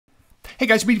Hey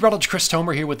guys, Meteorologist Chris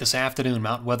Tomer here with this afternoon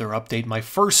mountain weather update. My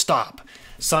first stop,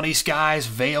 sunny skies,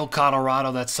 Vail,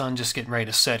 Colorado. That sun just getting ready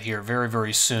to set here very,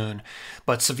 very soon.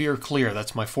 But severe clear,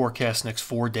 that's my forecast next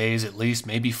 4 days at least,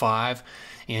 maybe 5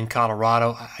 in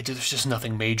Colorado. There's just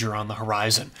nothing major on the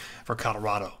horizon for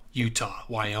Colorado, Utah,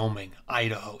 Wyoming,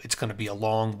 Idaho. It's going to be a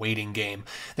long waiting game.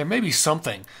 There may be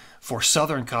something for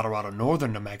southern Colorado,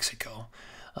 northern New Mexico.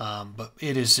 But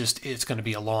it's going to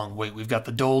be a long wait. We've got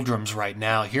the doldrums right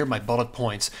now. Here are my bullet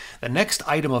points. The next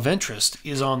item of interest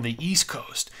is on the East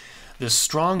Coast. This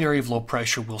strong area of low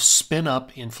pressure will spin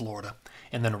up in Florida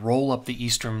and then roll up the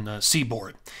eastern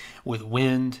seaboard with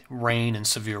wind, rain, and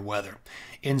severe weather.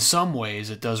 In some ways,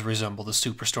 it does resemble the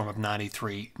superstorm of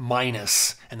 '93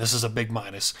 minus, and this is a big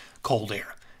minus, cold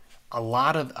air.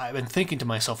 I've been thinking to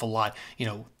myself a lot,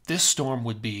 this storm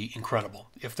would be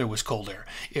incredible if there was cold air,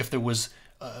 if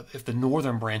the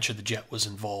northern branch of the jet was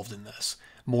involved in this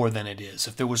more than it is,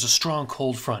 if there was a strong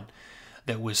cold front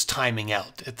that was timing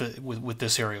out with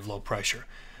this area of low pressure.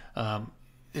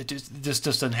 It just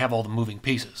doesn't have all the moving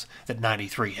pieces that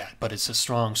 '93 had, but it's a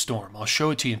strong storm. I'll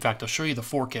show it to you. In fact, I'll show you the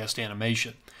forecast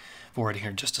animation for it here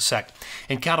in just a sec.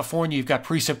 In California, you've got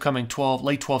precip coming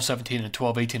late 12/17 and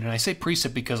 12/18, and I say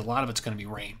precip because a lot of it's going to be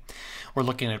rain. We're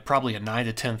looking at probably a 9,000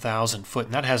 to 10,000 foot,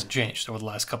 and that hasn't changed over the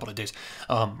last couple of days,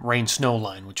 rain-snow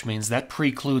line, which means that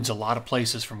precludes a lot of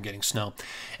places from getting snow.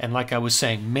 And like I was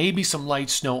saying, maybe some light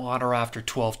snow on or after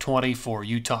 12/20 for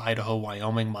Utah, Idaho,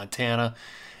 Wyoming, Montana,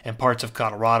 and parts of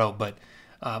Colorado, but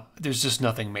there's just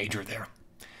nothing major there.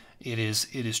 It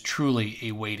is truly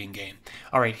a waiting game.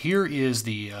 All right, here's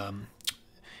the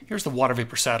water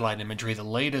vapor satellite imagery, the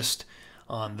latest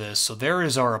on this. So there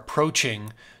is our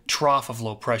approaching trough of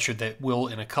low pressure that will,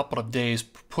 in a couple of days,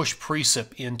 push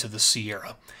precip into the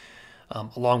Sierra,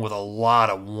 along with a lot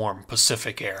of warm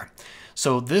Pacific air.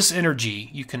 So this energy,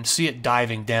 you can see it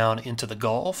diving down into the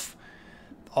Gulf.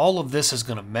 All of this is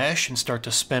going to mesh and start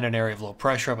to spin an area of low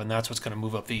pressure up, and that's what's going to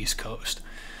move up the East Coast.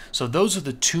 So those are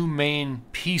the two main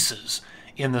pieces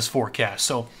in this forecast.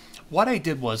 So what I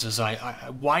did was I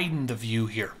widened the view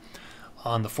here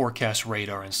on the forecast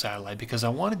radar and satellite because I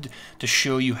wanted to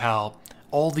show you how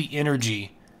all the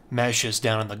energy meshes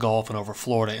down in the Gulf and over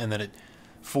Florida, and then it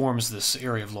forms this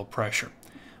area of low pressure.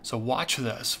 So watch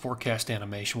this forecast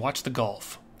animation. Watch the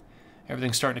Gulf.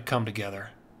 Everything's starting to come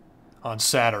together on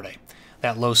Saturday.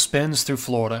 That low spins through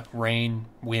Florida, rain,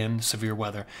 wind, severe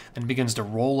weather, then begins to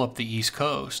roll up the East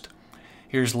Coast.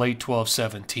 Here's late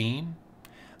 12/17.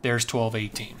 There's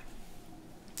 12/18.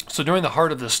 So during the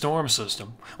heart of the storm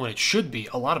system, when it should be,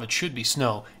 a lot of it should be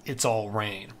snow, it's all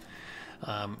rain.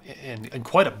 And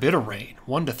quite a bit of rain,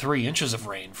 1 to 3 inches of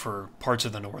rain for parts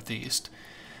of the Northeast.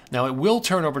 Now it will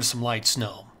turn over to some light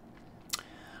snow.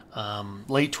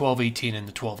 Late 12/18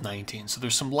 into 12/19. So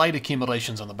there's some light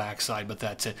accumulations on the backside, but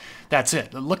that's it. That's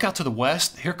it. Look out to the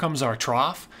west. Here comes our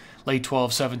trough, late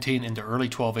 12/17 into early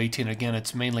 12/18. Again,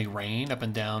 it's mainly rain up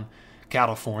and down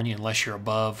California, unless you're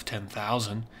above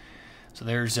 10,000. So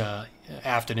there's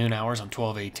afternoon hours on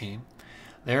 12/18.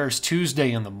 There's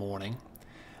Tuesday in the morning.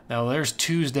 Now there's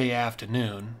Tuesday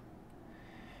afternoon.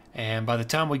 And by the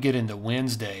time we get into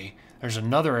Wednesday, there's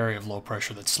another area of low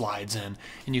pressure that slides in,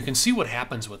 and you can see what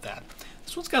happens with that.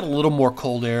 This one's got a little more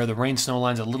cold air. The rain-snow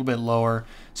line's a little bit lower,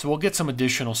 so we'll get some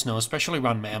additional snow, especially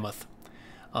around Mammoth,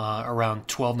 around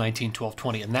 12/19,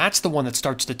 12/20, and that's the one that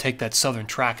starts to take that southern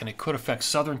track, and it could affect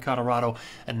southern Colorado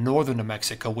and northern New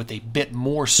Mexico with a bit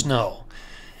more snow,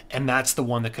 and that's the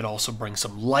one that could also bring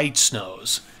some light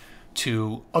snows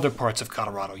to other parts of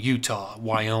Colorado, Utah,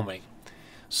 Wyoming.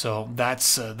 So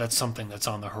that's something that's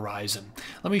on the horizon.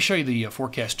 Let me show you the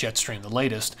forecast jet stream, the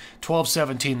latest.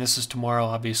 12/17, this is tomorrow,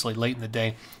 obviously late in the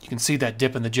day. You can see that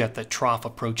dip in the jet, that trough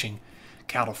approaching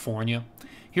California.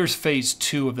 Here's phase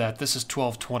 2 of that. This is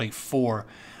 12/24.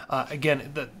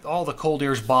 Again, all the cold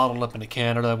air is bottled up into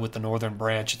Canada with the northern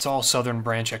branch. It's all southern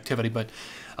branch activity, but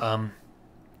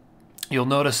you'll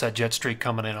notice that jet stream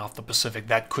coming in off the Pacific.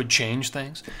 That could change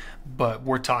things, but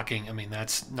we're talking,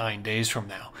 that's 9 days from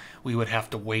now. We would have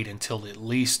to wait until at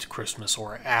least Christmas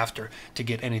or after to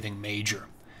get anything major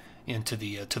into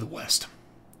the to the west.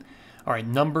 All right,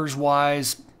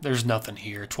 numbers-wise, there's nothing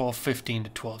here. 12/15 to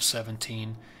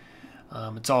 12/17.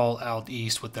 It's all out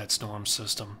east with that storm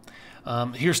system.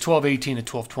 Here's 12/18 to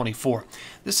 12/24.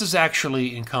 This is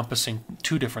actually encompassing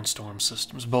 2 different storm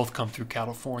systems. Both come through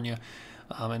California.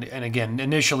 And again,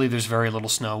 initially there's very little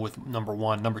snow with number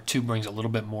 1. Number 2 brings a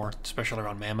little bit more, especially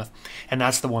around Mammoth. And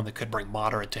that's the one that could bring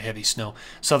moderate to heavy snow,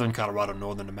 southern Colorado,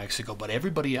 northern New Mexico. But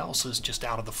everybody else is just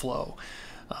out of the flow.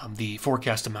 The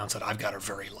forecast amounts that I've got are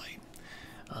very light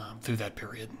through that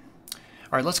period.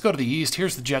 All right, let's go to the east.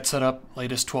 Here's the jet setup,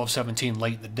 latest 12:17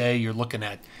 late in the day. You're looking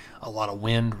at a lot of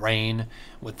wind, rain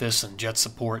with this and jet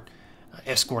support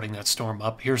escorting that storm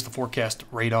up. Here's the forecast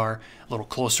radar, a little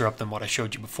closer up than what I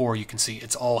showed you before. You can see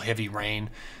it's all heavy rain,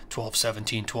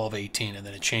 12:17, 12:18, and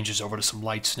then it changes over to some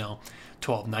light snow,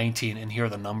 12:19, and here are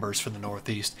the numbers for the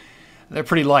northeast. They're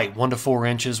pretty light, 1 to 4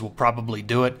 inches will probably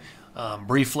do it.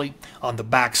 Briefly on the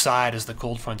back side as the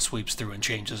cold front sweeps through and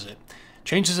changes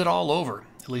it all over,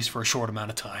 at least for a short amount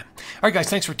of time. All right, guys,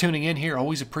 thanks for tuning in here.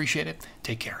 Always appreciate it.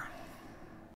 Take care.